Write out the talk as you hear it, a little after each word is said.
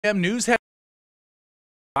News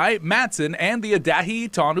by Matson and the Adahi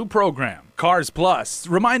Tanu program. Cars Plus,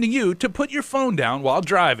 reminding you to put your phone down while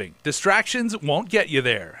driving. Distractions won't get you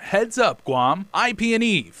there. Heads up, Guam.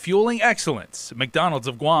 IP&E, fueling excellence. McDonald's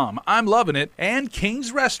of Guam, I'm loving it. And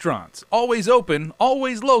King's Restaurants, always open,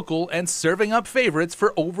 always local, and serving up favorites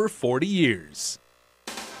for over 40 years.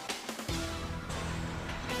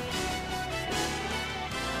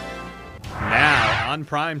 Now, on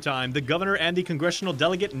primetime, the governor and the congressional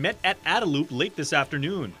delegate met at Adelup late this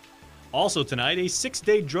afternoon. Also tonight, a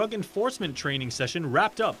 6-day drug enforcement training session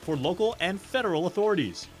wrapped up for local and federal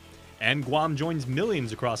authorities. And Guam joins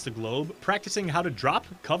millions across the globe practicing how to drop,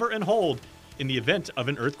 cover, and hold in the event of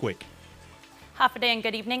an earthquake. Half a day and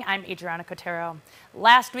good evening, I'm Adriana Cotero.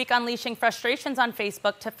 Last week, unleashing frustrations on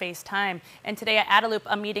Facebook to FaceTime. And today at Adelup,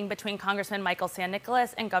 a meeting between Congressman Michael San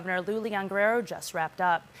Nicolas and Governor Lou Leon Guerrero just wrapped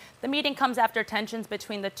up. The meeting comes after tensions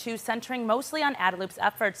between the two centering mostly on Adelup's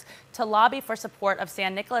efforts to lobby for support of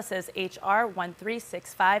San Nicolas's H.R.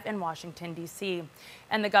 1365 in Washington, D.C.,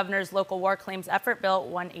 and the governor's local war claims effort bill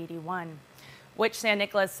 181, which San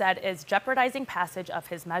Nicolas said is jeopardizing passage of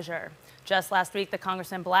his measure. Just last week, the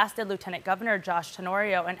congressman blasted Lieutenant Governor Josh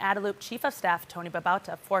Tenorio and Adelup Chief of Staff Tony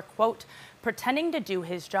Babauta for, quote, pretending to do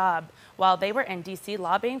his job while they were in D.C.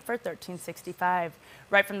 lobbying for 1365.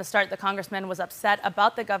 Right from the start, the congressman was upset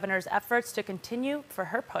about the governor's efforts to continue for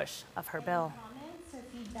her push of her bill. Comments or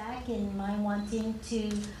feedback in my wanting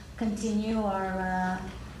to continue our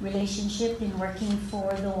relationship in working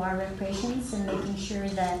for the war reparations and making sure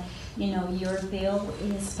that, you know, your bill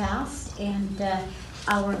is passed and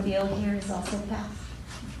our bill here is also passed.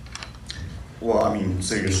 Well, I mean,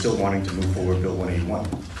 so you're still wanting to move forward Bill 181?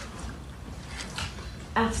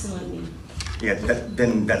 Absolutely. Yeah,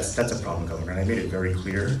 then that's a problem, Governor. And I made it very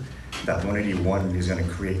clear that 181 is going to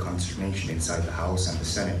create consternation inside the House and the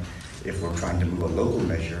Senate if we're trying to move a local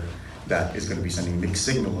measure that is going to be sending mixed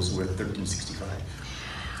signals with 1365.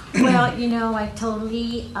 Well, you know, I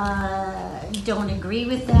totally don't agree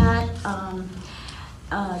with that.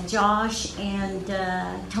 Josh and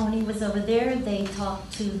Tony was over there. They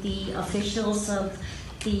talked to the officials of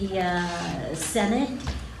the Senate,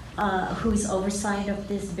 whose oversight of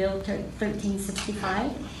this bill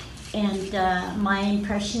 1365. And my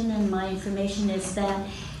impression and my information is that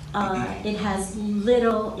it has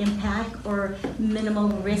little impact or minimal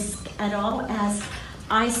risk at all, as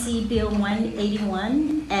I see Bill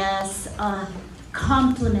 181 as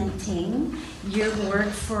complementing your work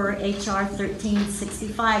for H.R.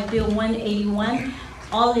 1365. Bill 181,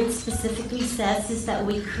 all it specifically says is that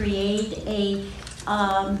we create an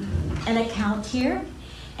account here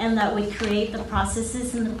and that we create the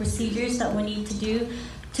processes and the procedures that we need to do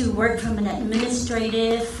to work from an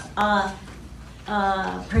administrative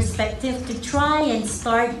perspective to try and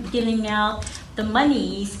start giving out the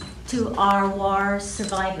monies to our war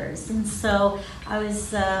survivors. And so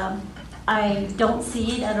I don't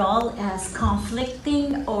see it at all as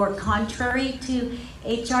conflicting or contrary to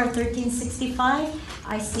H.R. 1365.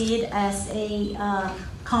 I see it as a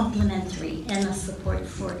complementary and a support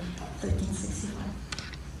for 1365.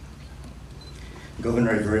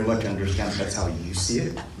 Governor, I very much understand that's how you see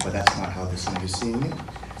it, but that's not how the Senate is seeing it.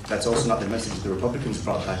 That's also not the message the Republicans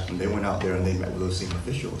brought back when they went out there and they met with those same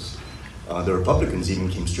officials. The Republicans even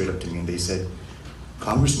came straight up to me and they said,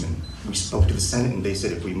 Congressman, we spoke to the Senate and they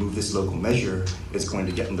said if we move this local measure, it's going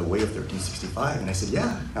to get in the way of 1365. And I said,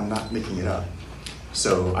 yeah, I'm not making it up.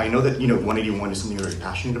 So I know that, you know, 181 is something you're very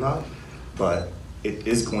passionate about, but it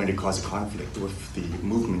is going to cause a conflict with the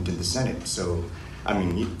movement in the Senate. So, I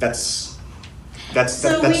mean, that's just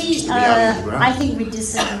the reality of the ground. I think we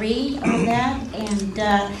disagree on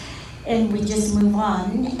that, and we just move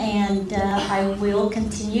on. And I will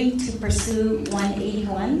continue to pursue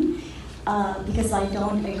 181 because I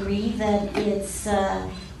don't agree that it's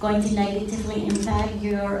going to negatively impact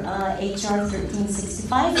your H.R.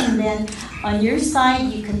 1365. And then on your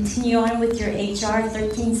side, you continue on with your H.R.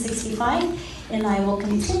 1365, and I will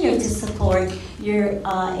continue to support your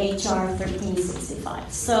H.R.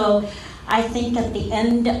 1365. So I think at the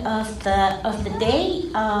end of the day,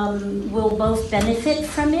 we'll both benefit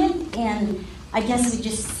from it, and I guess we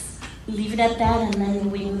just leave it at that, and then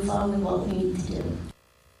we move on with what we need to do.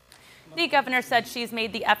 The governor said she's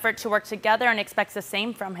made the effort to work together and expects the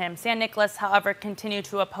same from him. San Nicolas, however, continued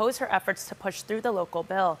to oppose her efforts to push through the local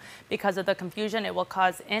bill because of the confusion it will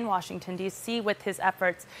cause in Washington, D.C. with his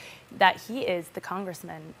efforts that he is the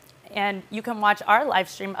congressman. And you can watch our live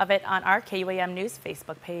stream of it on our KUAM News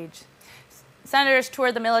Facebook page. Senators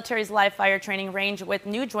toured the military's live fire training range with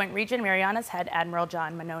new Joint Region Marianas Head Admiral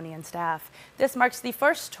John Manoni and staff. This marks the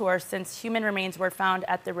first tour since human remains were found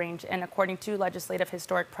at the range, and according to Legislative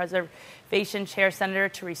Historic Preservation Chair Senator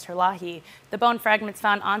Therese Terlahi, the bone fragments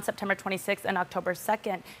found on September 26th and October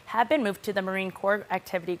 2nd have been moved to the Marine Corps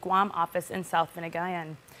Activity Guam office in South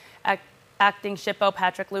Vinegayan. Acting Shippo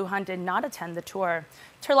Patrick Lujan did not attend the tour.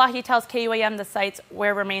 Terlahi tells KUAM the sites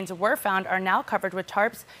where remains were found are now covered with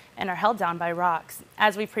tarps and are held down by rocks.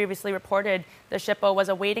 As we previously reported, the Shippo was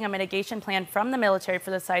awaiting a mitigation plan from the military for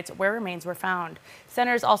the sites where remains were found.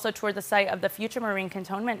 Senators also toured the site of the future Marine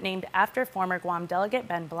cantonment named after former Guam delegate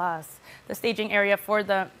Ben Blas. The staging area for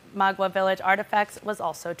the Magua Village artifacts was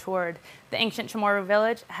also toured. The ancient Chamorro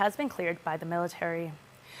village has been cleared by the military.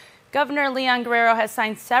 Governor Leon Guerrero has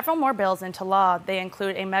signed several more bills into law. They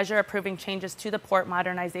include a measure approving changes to the port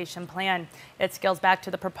modernization plan. It scales back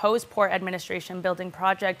to the proposed port administration building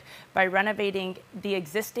project by renovating the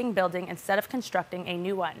existing building instead of constructing a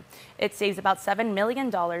new one. It saves about $7 million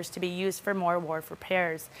to be used for more wharf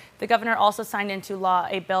repairs. The governor also signed into law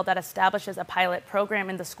a bill that establishes a pilot program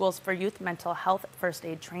in the schools for youth mental health first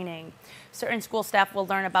aid training. Certain school staff will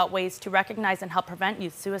learn about ways to recognize and help prevent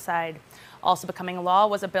youth suicide. Also becoming law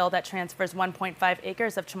was a bill that transfers 1.5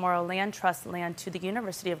 acres of Chamorro Land Trust land to the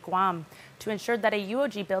University of Guam to ensure that a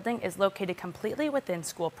UOG building is located completely within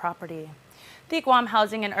school property. The Guam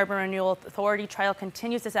Housing and Urban Renewal Authority trial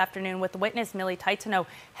continues this afternoon with witness Millie Taitano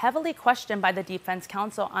heavily questioned by the Defense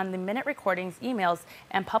Counsel on the minute recordings, emails,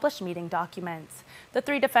 and published meeting documents. The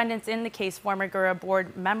three defendants in the case, former GURA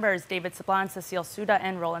board members David Sablan, Cecile Suda,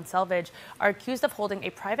 and Roland Selvage, are accused of holding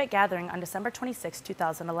a private gathering on December 26,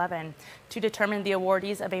 2011 to determine the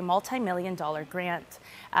awardees of a multi-million-dollar grant.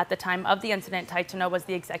 At the time of the incident, Taitano was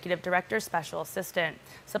the executive director's special assistant.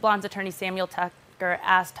 Sablan's attorney Samuel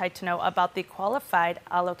asked Taitano about the Qualified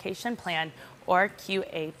Allocation Plan, or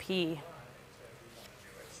QAP. Okay,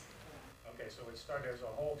 so it started as a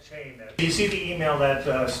whole chain. You see the email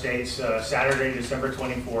that states Saturday, December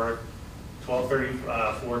 24th,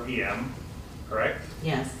 12:34 p.m., correct?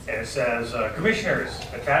 Yes. And it says, Commissioners,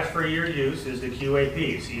 attached for your use is the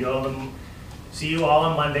QAP. See you all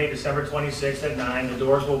on Monday, December 26th at 9. The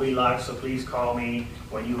doors will be locked, so please call me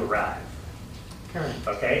when you arrive. Correct.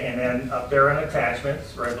 Okay, and then up there on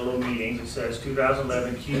attachments, right below meetings, it says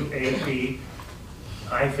 2011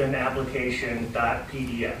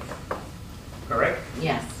 QAP-application.pdf. Correct?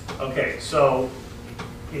 Yes. Okay, so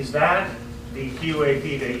is that the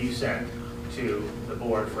QAP that you sent to the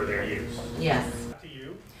board for their use? Yes. To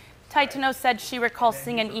you? Taitano said she recalls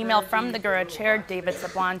seeing an email from the GURA chair, David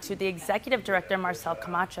Sablan, to the executive director, Marcel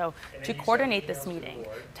Camacho, to coordinate this meeting.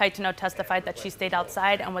 Taitano testified that she stayed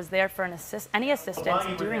outside and was there for any assistance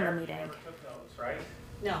during the meeting. Took notes, right?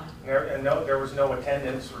 No. There was no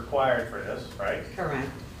attendance required for this, right? Correct.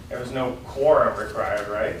 There was no quorum required,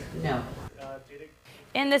 right? No.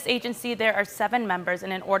 In this agency, there are 7 members,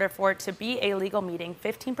 and in order for it to be a legal meeting,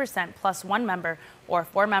 15% plus 1 member, or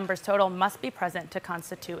 4 members total, must be present to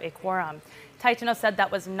constitute a quorum. Taitano said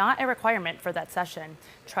that was not a requirement for that session.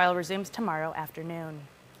 Trial resumes tomorrow afternoon.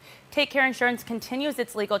 Take Care Insurance continues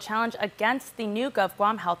its legal challenge against the new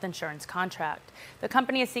GovGuam health insurance contract. The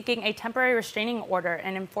company is seeking a temporary restraining order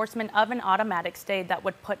and enforcement of an automatic stay that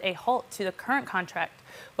would put a halt to the current contract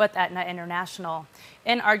with Aetna International.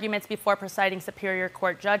 In arguments before presiding Superior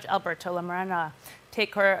Court Judge Alberto Lamarena,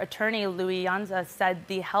 Take Care attorney Louis Yanza said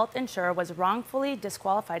the health insurer was wrongfully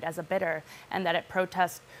disqualified as a bidder and that its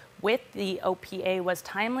protest with the OPA was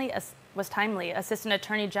timely. Assistant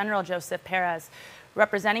Attorney General Joseph Perez,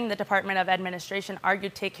 representing the Department of Administration,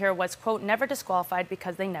 argued Take Care was, quote, never disqualified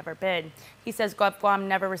because they never bid. He says GovGuam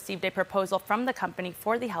never received a proposal from the company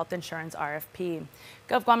for the health insurance RFP.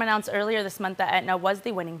 GovGuam announced earlier this month that Aetna was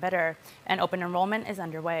the winning bidder, and open enrollment is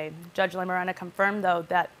underway. Judge Lamarena confirmed, though,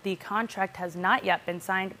 that the contract has not yet been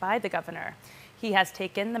signed by the governor. He has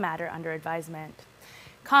taken the matter under advisement.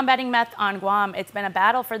 Combating meth on Guam, it's been a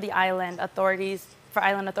battle for island authorities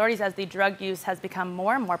as the drug use has become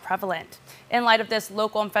more and more prevalent. In light of this,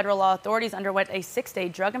 local and federal law authorities underwent a 6-day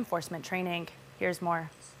drug enforcement training. Here's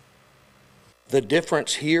more. The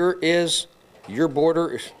difference here is your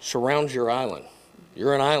border surrounds your island.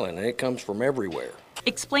 You're an island and it comes from everywhere.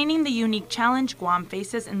 Explaining the unique challenge Guam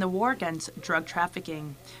faces in the war against drug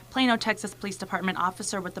trafficking, Plano, Texas Police Department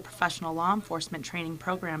officer with the Professional Law Enforcement Training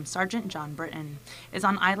Program, Sergeant John Britton, is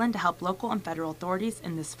on island to help local and federal authorities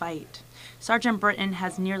in this fight. Sergeant Britton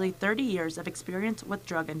has nearly 30 years of experience with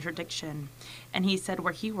drug interdiction, and he said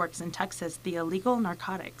where he works in Texas, the illegal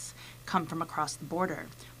narcotics come from across the border,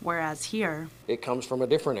 whereas here, it comes from a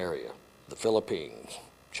different area, the Philippines,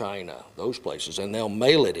 China, those places, and they'll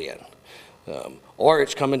mail it in. Or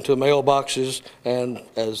it's coming to mailboxes and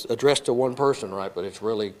as addressed to one person, right? But it's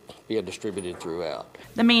really being distributed throughout.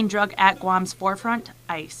 The main drug at Guam's forefront,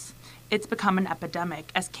 ice. It's become an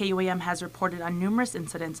epidemic, as KUAM has reported on numerous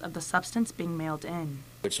incidents of the substance being mailed in.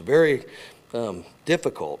 It's very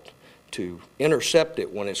difficult to intercept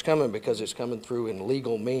it when it's coming because it's coming through in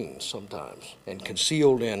legal means sometimes and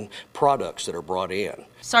concealed in products that are brought in.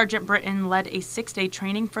 Sergeant Britton led a 6-day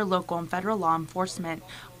training for local and federal law enforcement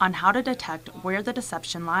on how to detect where the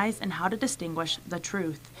deception lies and how to distinguish the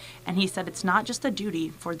truth. And he said it's not just a duty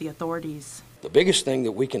for the authorities. The biggest thing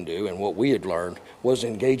that we can do and what we had learned was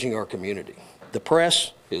engaging our community. The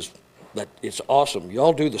press is that it's awesome.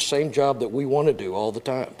 Y'all do the same job that we want to do all the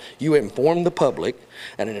time. You inform the public,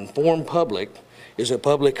 and an informed public is a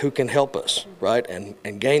public who can help us, right?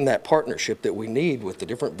 And gain that partnership that we need with the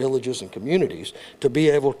different villages and communities to be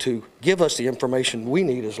able to give us the information we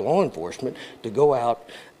need as law enforcement to go out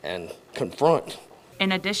and confront.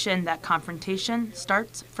 In addition, that confrontation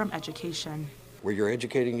starts from education. Where you're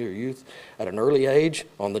educating your youth at an early age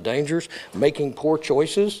on the dangers, making poor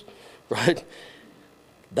choices, right?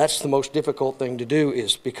 That's the most difficult thing to do,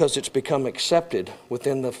 is because it's become accepted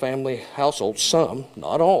within the family household. Some,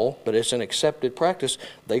 not all, but it's an accepted practice.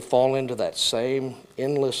 They fall into that same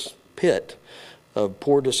endless pit of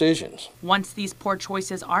poor decisions. Once these poor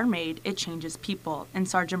choices are made, it changes people. And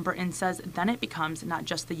Sergeant Britton says then it becomes not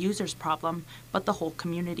just the user's problem, but the whole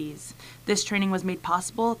community's. This training was made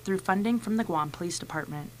possible through funding from the Guam Police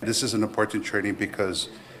Department. This is an important training because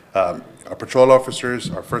our patrol officers,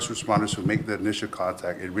 our first responders who make the initial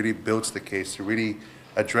contact, it really builds the case to really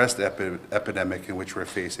address the epidemic in which we're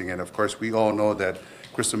facing. And of course, we all know that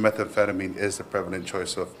crystal methamphetamine is the prevalent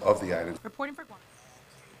choice of the island. Reporting for Guam.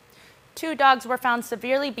 2 dogs were found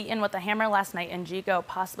severely beaten with a hammer last night in Jigo,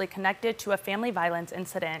 possibly connected to a family violence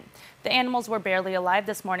incident. The animals were barely alive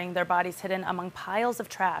this morning, their bodies hidden among piles of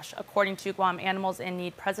trash, according to Guam Animals in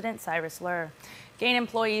Need President Cyrus Lur. GAIN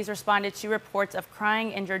employees responded to reports of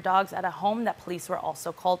crying, injured dogs at a home that police were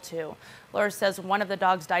also called to. Lur says one of the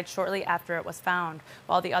dogs died shortly after it was found,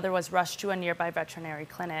 while the other was rushed to a nearby veterinary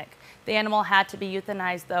clinic. The animal had to be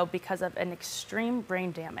euthanized, though, because of an extreme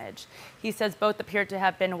brain damage. He says both appeared to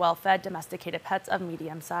have been well-fed, domesticated pets of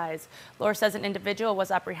medium size. Lur says an individual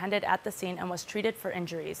was apprehended at the scene and was treated for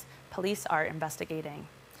injuries. Police are investigating.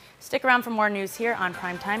 Stick around for more news here on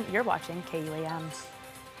Primetime. You're watching KUAM.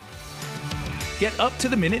 Get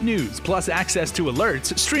up-to-the-minute news, plus access to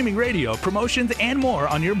alerts, streaming radio, promotions, and more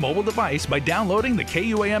on your mobile device by downloading the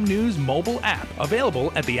KUAM News mobile app,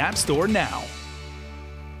 available at the App Store now.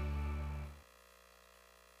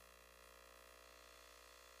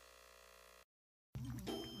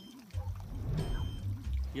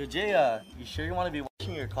 Yo, Jay, you sure you want to be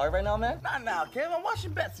washing your car right now, man? Not now, Kev. I'm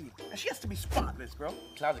watching Betsy, and she has to be spotless, bro.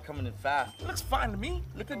 Clouds are coming in fast. It looks fine to me.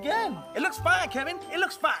 Look again. It looks fine, Kevin. It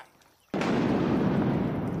looks fine.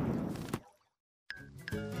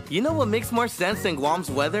 You know what makes more sense than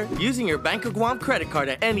Guam's weather? Using your Bank of Guam credit card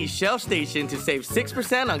at any Shell station to save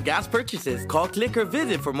 6% on gas purchases. Call, click, or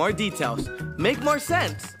visit for more details. Make more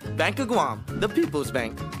sense. Bank of Guam, the People's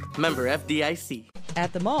Bank. Member FDIC.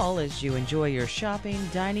 At the mall, as you enjoy your shopping,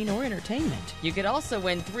 dining, or entertainment, you could also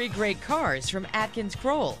win 3 great cars from Atkins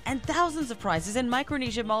Kroll and thousands of prizes in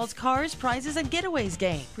Micronesia Mall's Cars, Prizes, and Getaways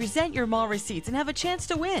game. Present your mall receipts and have a chance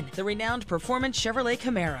to win the renowned performance Chevrolet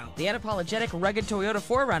Camaro, the unapologetic rugged Toyota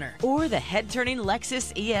 4Runner, or the head-turning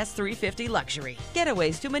Lexus ES350 Luxury.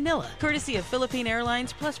 Getaways to Manila, courtesy of Philippine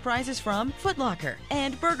Airlines, plus prizes from Foot Locker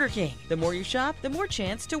and Burger King. The more you shop, the more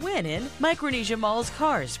chance to win in Micronesia Mall's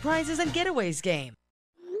Cars, Prizes, and Getaways game.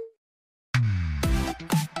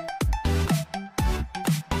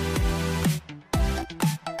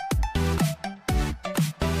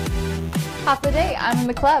 Half the day, I'm in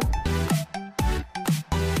the club.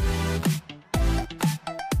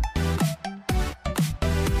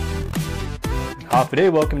 Half a day,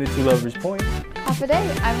 welcome to Two Lovers Point. Half a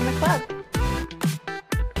day, I'm in the club.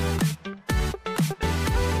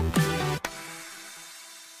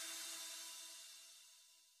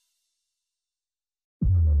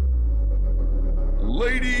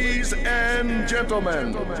 Ladies and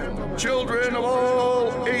gentlemen, children of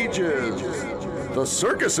all ages, the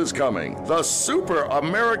circus is coming. The Super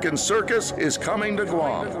American Circus is coming to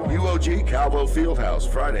Guam. UOG Calvo Fieldhouse,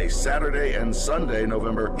 Friday, Saturday, and Sunday,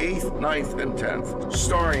 November 8th, 9th, and 10th.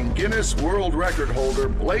 Starring Guinness World Record holder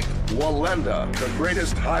Blake Wallenda, the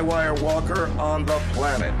greatest high-wire walker on the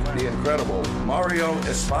planet. The incredible Mario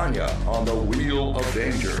Espana on the Wheel of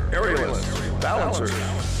Danger. Aerialist balancers,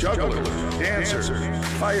 jugglers, dancers,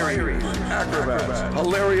 fire eaters, acrobats,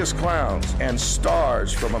 hilarious clowns, and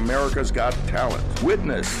stars from America's Got Talent.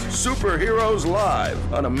 Witness Superheroes Live,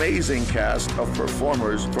 an amazing cast of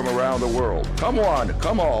performers from around the world. Come on,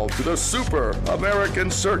 come all to the Super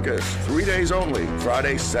American Circus. 3 days only,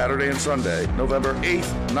 Friday, Saturday, and Sunday, November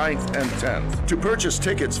 8th, 9th, and 10th. To purchase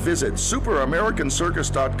tickets, visit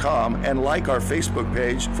superamericancircus.com and like our Facebook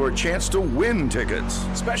page for a chance to win tickets.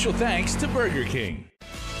 Special thanks to Burger King.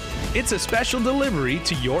 It's a special delivery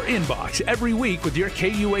to your inbox every week with your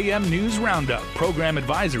KUAM News Roundup, program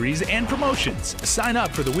advisories, and promotions. Sign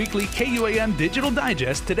up for the weekly KUAM Digital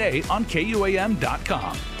Digest today on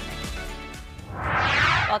KUAM.com.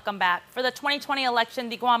 Welcome back. For the 2020 election,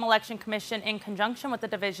 the Guam Election Commission, in conjunction with the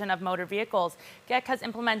Division of Motor Vehicles, GEC has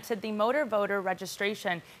implemented the motor voter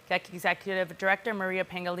registration. GEC Executive Director Maria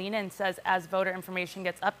Pangilinan says as voter information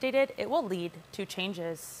gets updated, it will lead to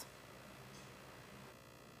changes.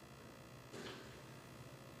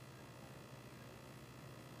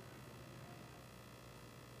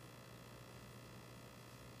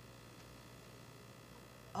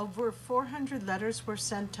 Over 400 letters were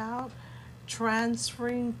sent out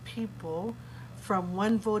transferring people from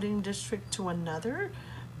one voting district to another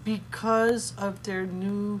because of their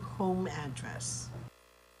new home address.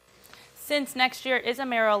 Since next year is a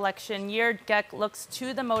mayoral election year, GEC looks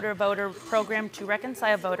to the motor voter program to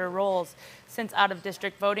reconcile voter rolls, since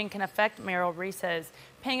out-of-district voting can affect mayoral races.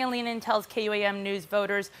 Pangilinan tells KUAM News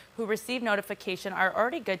voters who receive notification are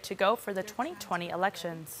already good to go for the 2020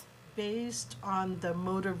 elections. Based on the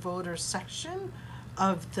motor voter section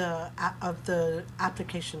of the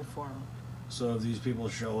application form. So if these people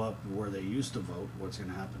show up where they used to vote, what's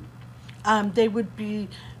going to happen? They would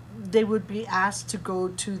be asked to go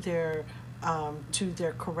to their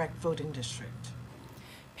correct voting district.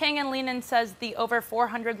 Pangilinan says the over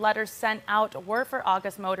 400 letters sent out were for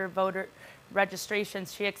August motor voter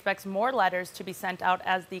registrations. She expects more letters to be sent out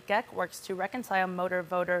as the GEC works to reconcile motor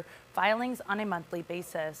voter filings on a monthly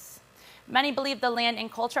basis. Many believe the land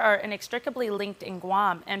and culture are inextricably linked in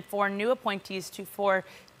Guam, and 4 new appointees to 4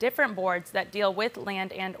 different boards that deal with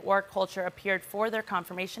land and or culture appeared for their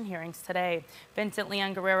confirmation hearings today. Vincent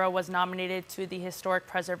Leon Guerrero was nominated to the Historic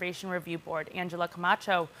Preservation Review Board. Angela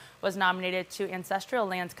Camacho was nominated to Ancestral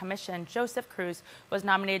Lands Commission. Joseph Cruz was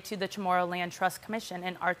nominated to the Chamorro Land Trust Commission,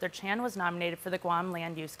 and Arthur Chan was nominated for the Guam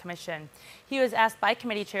Land Use Commission. He was asked by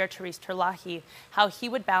Committee Chair Therese Terlahi how he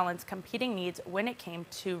would balance competing needs when it came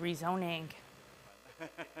to rezoning.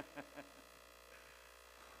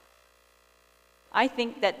 I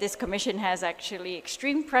think that this commission has actually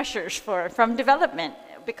extreme pressures from development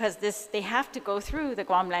because they have to go through the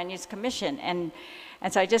Guam Land Use Commission. And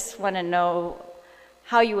so I just want to know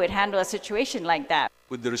how you would handle a situation like that.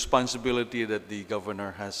 With the responsibility that the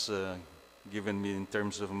governor has given me in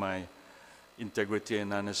terms of my integrity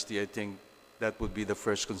and honesty, I think that would be the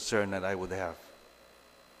first concern that I would have.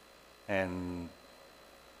 And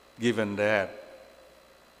given that,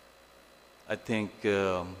 I think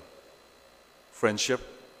friendship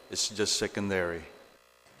is just secondary.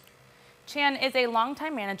 Chan is a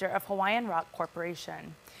longtime manager of Hawaiian Rock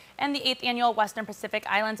Corporation. And the 8th Annual Western Pacific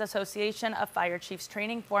Islands Association of Fire Chiefs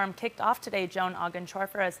Training Forum kicked off today. Joan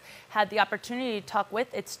Augen-Chorferes had the opportunity to talk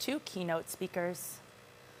with its 2 keynote speakers.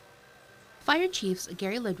 Fire Chiefs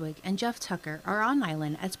Gary Ludwig and Jeff Tucker are on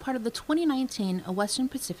island as part of the 2019 Western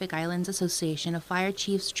Pacific Islands Association of Fire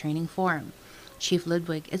Chiefs Training Forum. Chief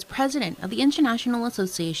Ludwig is president of the International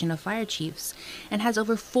Association of Fire Chiefs and has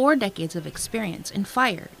over 4 decades of experience in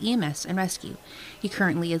fire, EMS, and rescue. He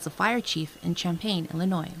currently is a fire chief in Champaign,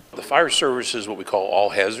 Illinois. The fire service is what we call all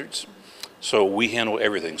hazards, so we handle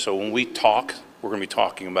everything. So when we talk, we're going to be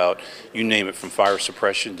talking about, you name it, from fire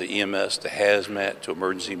suppression to EMS to hazmat to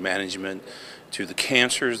emergency management to the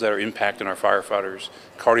cancers that are impacting our firefighters,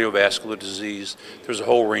 cardiovascular disease. There's a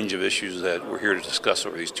whole range of issues that we're here to discuss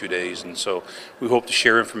over these 2 days. And so we hope to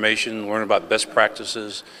share information, learn about best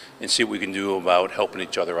practices, and see what we can do about helping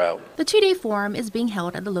each other out. The 2-day forum is being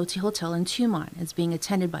held at the Lotte Hotel in Tumon. It's being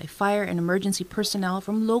attended by fire and emergency personnel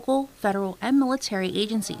from local, federal, and military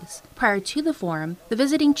agencies. Prior to the forum, the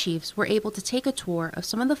visiting chiefs were able to take a tour of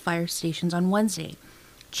some of the fire stations on Wednesday.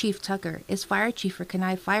 Chief Tucker is fire chief for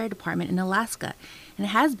Kenai Fire Department in Alaska and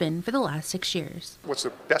has been for the last 6 years. What's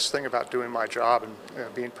the best thing about doing my job and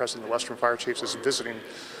being president of the Western Fire Chiefs is visiting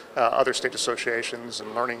other state associations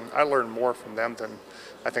and learning. I learn more from them than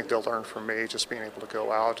I think they'll learn from me, just being able to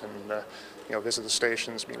go out and visit the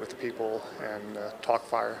stations, meet with the people, and talk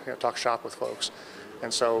fire, talk shop with folks.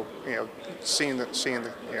 And so, seeing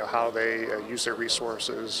how they use their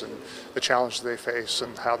resources and the challenges they face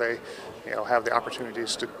and how they, have the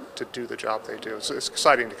opportunities to to do the job they do. It's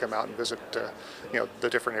exciting to come out and visit the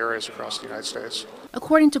different areas across the United States.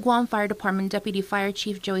 According to Guam Fire Department Deputy Fire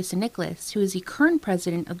Chief Joey Nicholas, who is the current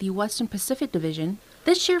president of the Western Pacific Division,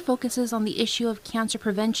 this year focuses on the issue of cancer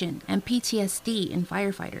prevention and PTSD in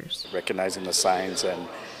firefighters. Recognizing the signs and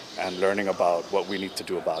learning about what we need to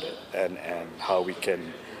do about it and how we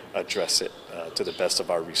can address it to the best of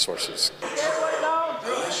our resources.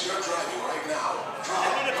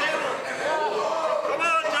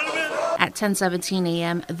 At 10:17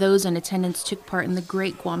 a.m., those in attendance took part in the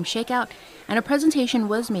Great Guam Shakeout, and a presentation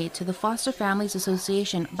was made to the Foster Families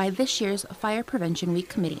Association by this year's Fire Prevention Week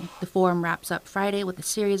Committee. The forum wraps up Friday with a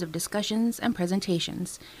series of discussions and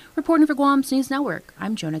presentations. Reporting for Guam's News Network,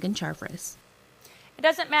 I'm Jonah Gonçalves. It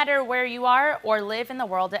doesn't matter where you are or live in the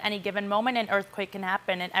world, at any given moment an earthquake can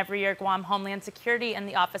happen, and every year Guam Homeland Security and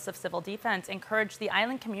the Office of Civil Defense encourage the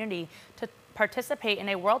island community to participate in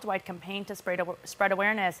a worldwide campaign to spread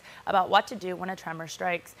awareness about what to do when a tremor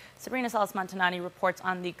strikes. Sabrina Salas-Montanani reports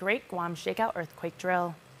on the Great Guam Shakeout Earthquake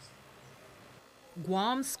Drill.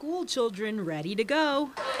 Guam school children ready to go.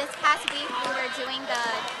 This past week we were doing the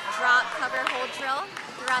drop, cover, hold drill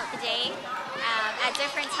throughout the day at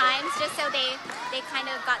different times, just so they kind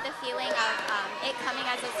of got the feeling of it coming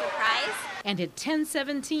as a surprise. And at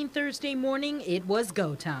 10:17 Thursday morning, it was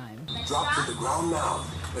go time. Drop to the ground now.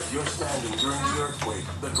 If you're standing during the earthquake,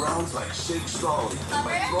 the ground's like shake strongly and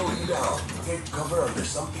might throw you down. Take cover under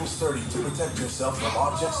something sturdy to protect yourself from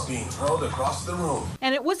objects being hurled across the room.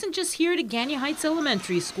 And it wasn't just here at Ganya Heights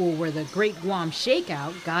Elementary School where the Great Guam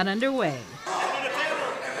Shakeout got underway.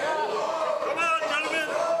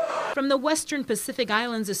 From the Western Pacific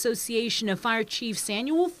Islands Association of Fire Chiefs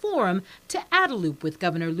annual forum to Adelup with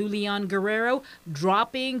Governor Lulian Guerrero,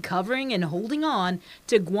 dropping, covering, and holding on,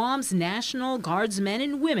 to Guam's National Guardsmen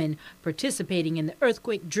and women participating in the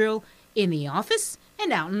earthquake drill in the office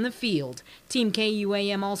and out in the field. Team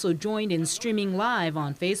KUAM also joined in streaming live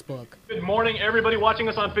on Facebook. Good morning, everybody watching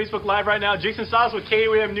us on Facebook Live right now. Jason Salas with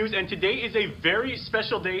KUAM News, and today is a very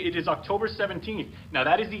special day. It is October 17th. Now,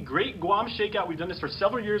 that is the Great Guam Shakeout. We've done this for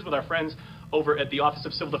several years with our friends over at the Office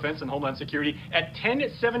of Civil Defense and Homeland Security. At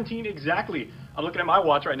 10:17 exactly, I'm looking at my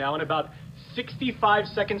watch right now, and about 65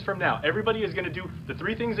 seconds from now, everybody is going to do the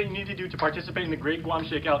three things that you need to do to participate in the Great Guam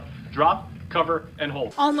Shakeout: drop, cover, and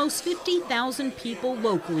hold. Almost 50,000 people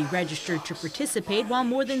locally registered to participate, while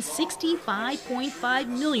more than 65.5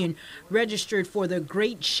 million registered for the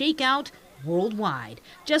Great Shakeout worldwide.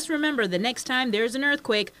 Just remember, the next time there's an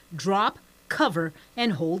earthquake, drop, cover,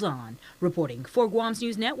 and hold on. Reporting for Guam's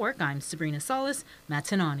News Network, I'm Sabrina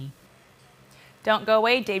Salas-Montanani. Don't go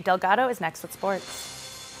away. Dave Delgado is next with sports.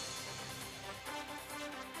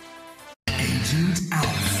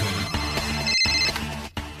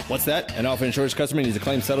 What's that? An Alpha Insurance customer needs a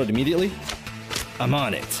claim settled immediately? I'm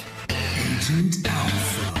on it. Agent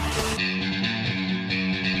Alpha.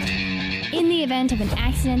 In the event of an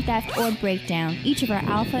accident, theft, or breakdown, each of our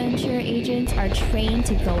Alpha Insure agents are trained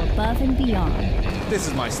to go above and beyond. This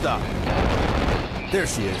is my stop. There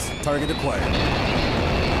she is. Target acquired.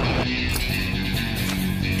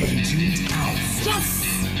 Agent Alpha. Yes!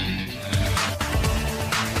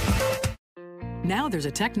 Now there's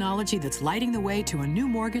a technology that's lighting the way to a new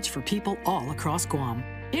mortgage for people all across Guam.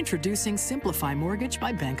 Introducing Simplify Mortgage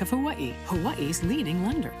by Bank of Hawaii, Hawaii's leading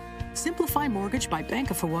lender. Simplify Mortgage by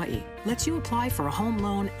Bank of Hawaii lets you apply for a home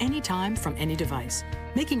loan anytime from any device,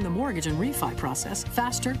 making the mortgage and refi process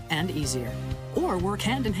faster and easier. Or work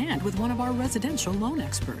hand in hand with one of our residential loan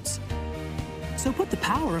experts. So put the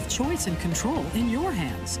power of choice and control in your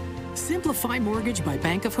hands. Simplify Mortgage by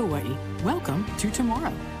Bank of Hawaii. Welcome to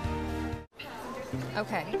tomorrow.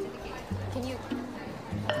 Okay. Can I meet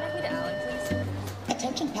Alan, please?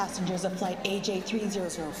 Attention passengers of flight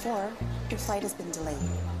AJ3004, your flight has been delayed.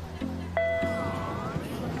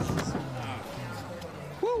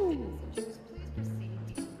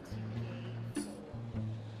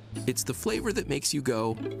 It's the flavor that makes you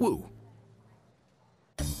go, woo.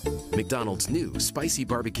 McDonald's new spicy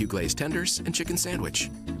barbecue glazed tenders and chicken sandwich.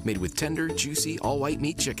 Made with tender, juicy, all-white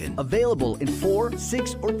meat chicken. Available in 4,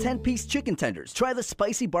 6, or 10-piece chicken tenders. Try the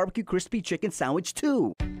spicy barbecue crispy chicken sandwich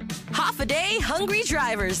too. Half a day, hungry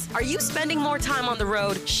drivers. Are you spending more time on the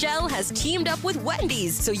road? Shell has teamed up with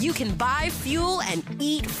Wendy's so you can buy fuel and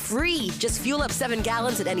eat free. Just fuel up 7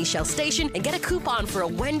 gallons at any Shell station and get a coupon for a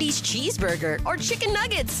Wendy's cheeseburger or chicken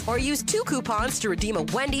nuggets. Or use 2 coupons to redeem a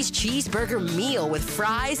Wendy's cheeseburger meal with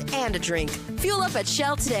fries and a drink. Fuel up at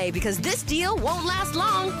Shell today because this deal won't last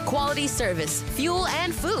long. Quality service, fuel,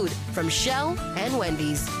 and food from Shell and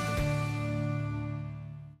Wendy's.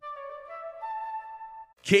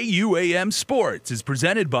 KUAM Sports is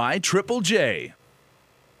presented by Triple J.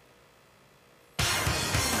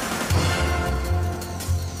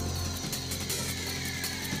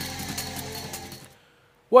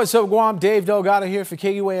 What's up, Guam? Dave Delgado here for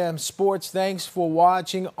KUAM Sports. Thanks for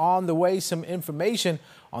watching. On the way, some information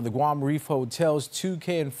on the Guam Reef Hotel's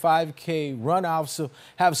 2K and 5K run. I also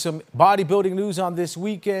have some bodybuilding news on this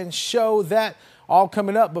weekend show. That all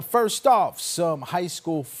coming up. But first off, some high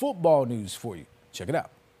school football news for you. Check it out.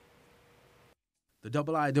 The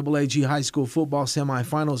IIAAG high school football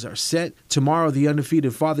semifinals are set. Tomorrow, the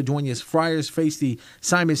undefeated Father Duenas Friars face the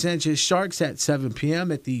Simon Sanchez Sharks at 7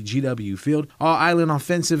 p.m. at the GW Field. All-Island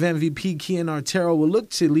offensive MVP Kian Artero will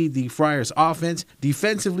look to lead the Friars offense.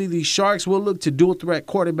 Defensively, the Sharks will look to dual-threat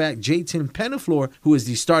quarterback Jayton Penaflor, who is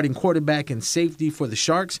the starting quarterback and safety for the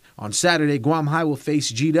Sharks. On Saturday, Guam High will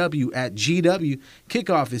face GW at GW.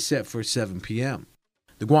 Kickoff is set for 7 p.m.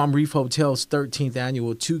 The Guam Reef Hotel's 13th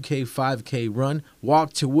annual 2K 5K run,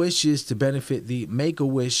 Walk to Wishes to benefit the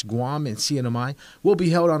Make-A-Wish Guam and CNMI, will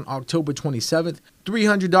be held on October 27th.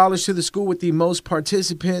 $300 to the school with the most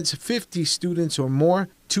participants, 50 students or more.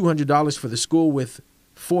 $200 for the school with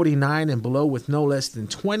 49 and below with no less than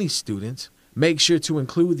 20 students. Make sure to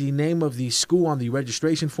include the name of the school on the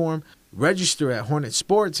registration form. Register at Hornet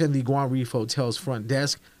Sports and the Guam Reef Hotel's front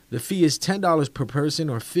desk. The fee is $10 per person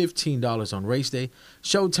or $15 on race day.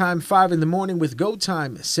 Showtime 5 in the morning with go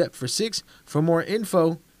time set for 6. For more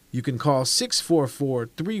info, you can call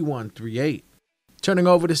 644-3138. Turning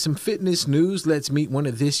over to some fitness news, let's meet one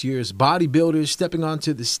of this year's bodybuilders stepping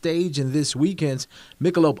onto the stage in this weekend's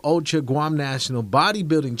Michelob Ultra Guam National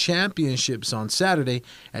Bodybuilding Championships on Saturday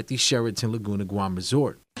at the Sheraton Laguna Guam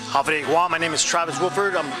Resort. Howdy, Guam. My name is Travis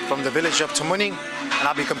Wolford. I'm from the village of Tamuning, and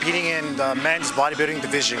I'll be competing in the men's bodybuilding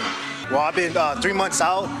division. Well, I've been 3 months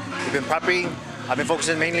out. We've been prepping. I've been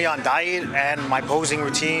focusing mainly on diet and my posing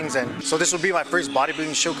routines, and so this will be my first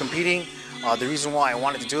bodybuilding show competing. The reason why I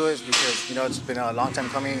wanted to do it is because, you know, it's been a long time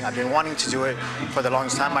coming. I've been wanting to do it for the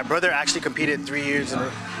longest time. My brother actually competed 3 years,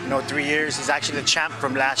 3 years. He's actually the champ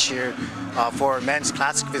from last year for men's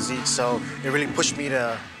classic physique, so it really pushed me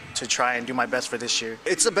to try and do my best for this year.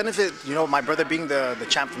 It's a benefit, you know, my brother being the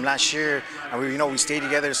champ from last year, and we stayed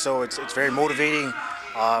together, so it's very motivating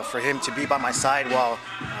for him to be by my side while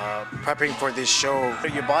prepping for this show.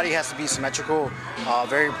 Your body has to be symmetrical,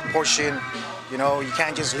 very proportioned. You know, you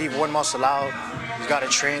can't just leave one muscle out. You got to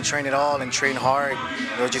train it all and train hard.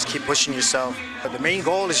 You know, just keep pushing yourself. But the main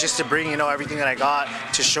goal is just to bring, you know, everything that I got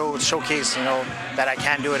to showcase, you know, that I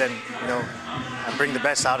can do it and, you know, and bring the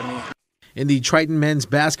best out of me. In the Triton Men's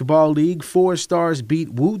Basketball League, 4 Stars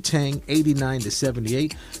beat Wu-Tang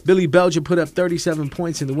 89-78. Billy Belger put up 37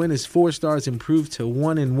 points in the win as 4 Stars improved to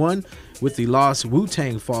 1-1. With the loss,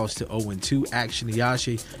 Wu-Tang falls to 0-2. Action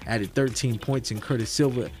Iyashi added 13 points and Curtis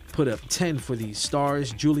Silva put up 10 for the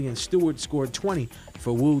Stars. Julian Stewart scored 20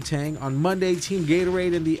 for Wu-Tang. On Monday, Team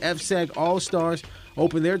Gatorade and the FSAG All-Stars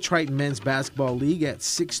open their Triton Men's Basketball League at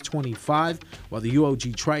 6:25, while the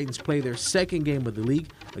UOG Tritons play their second game of the league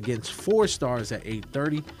against 4 Stars at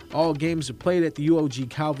 8:30. All games are played at the UOG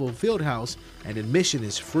Calvo Fieldhouse, and admission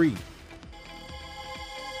is free.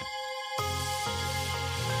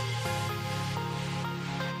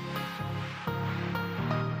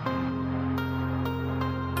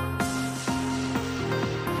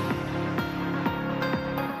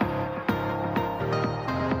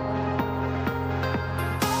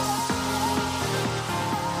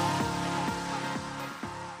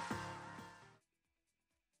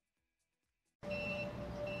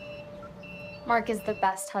 Mark is the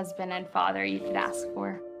best husband and father you could ask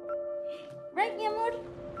for. Right, mi amor?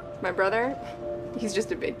 My brother, he's just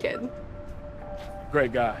a big kid.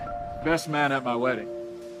 Great guy. Best man at my wedding.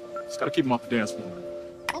 Just gotta keep him off the dance floor.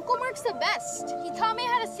 Uncle Mark's the best. He taught me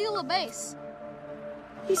how to seal a base.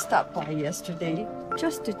 He stopped by yesterday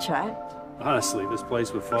just to chat. Honestly, this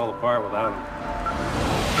place would fall apart without him.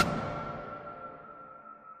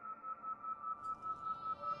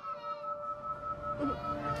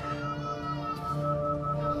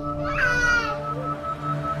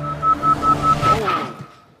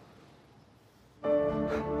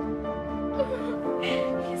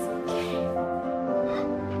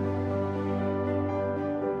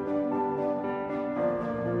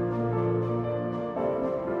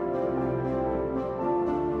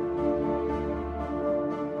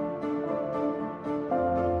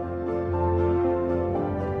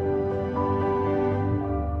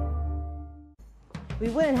 We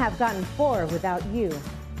wouldn't have gotten 4 without you.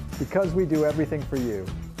 Because we do everything for you.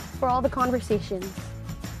 For all the conversations.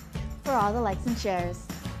 For all the likes and shares.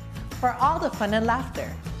 For all the fun and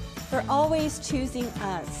laughter. For always choosing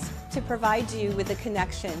us to provide you with the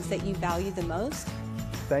connections that you value the most.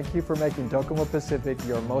 Thank you for making Docomo Pacific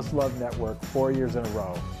your most loved network 4 years in a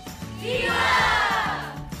row. Viva!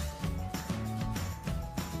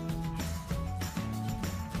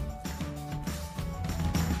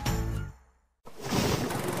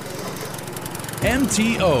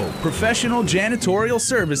 MTO, professional janitorial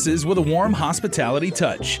services with a warm hospitality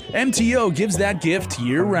touch. MTO gives that gift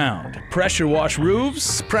year-round. Pressure wash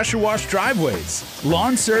roofs, pressure wash driveways,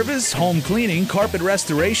 lawn service, home cleaning, carpet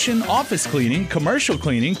restoration, office cleaning,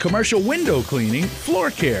 commercial window cleaning, floor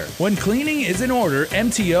care. When cleaning is in order,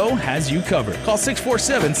 MTO has you covered. Call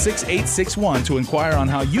 647-6861 to inquire on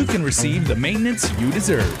how you can receive the maintenance you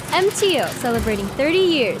deserve. MTO, celebrating 30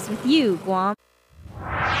 years with you, Guam.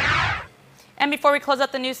 And before we close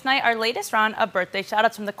out the news tonight, our latest round of birthday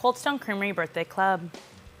shoutouts from the Cold Stone Creamery Birthday Club.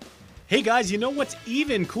 Hey guys, you know what's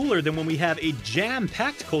even cooler than when we have a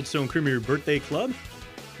jam-packed Cold Stone Creamery Birthday Club?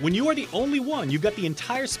 When you are the only one, you've got the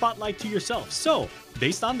entire spotlight to yourself. So,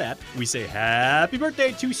 based on that, we say happy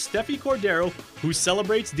birthday to Steffi Cordero, who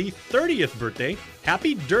celebrates the 30th birthday.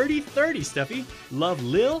 Happy Dirty 30, Steffi. Love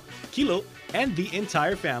Lil, Kilo, and the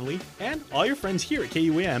entire family, and all your friends here at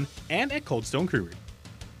KUAM and at Cold Stone Creamery.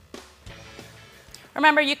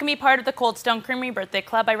 Remember, you can be part of the Cold Stone Creamery Birthday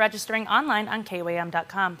Club by registering online on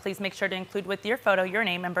KUAM.com. Please make sure to include with your photo your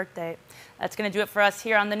name and birthday. That's going to do it for us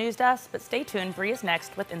here on the news desk, but stay tuned. Bree is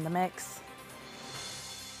next with In the Mix.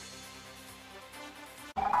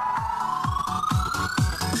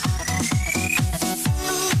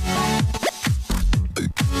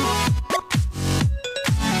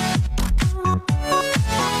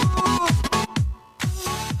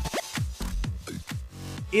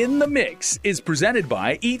 In the Mix is presented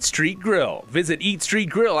by Eat Street Grill. Visit Eat Street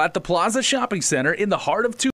Grill at the Plaza Shopping Center in the heart of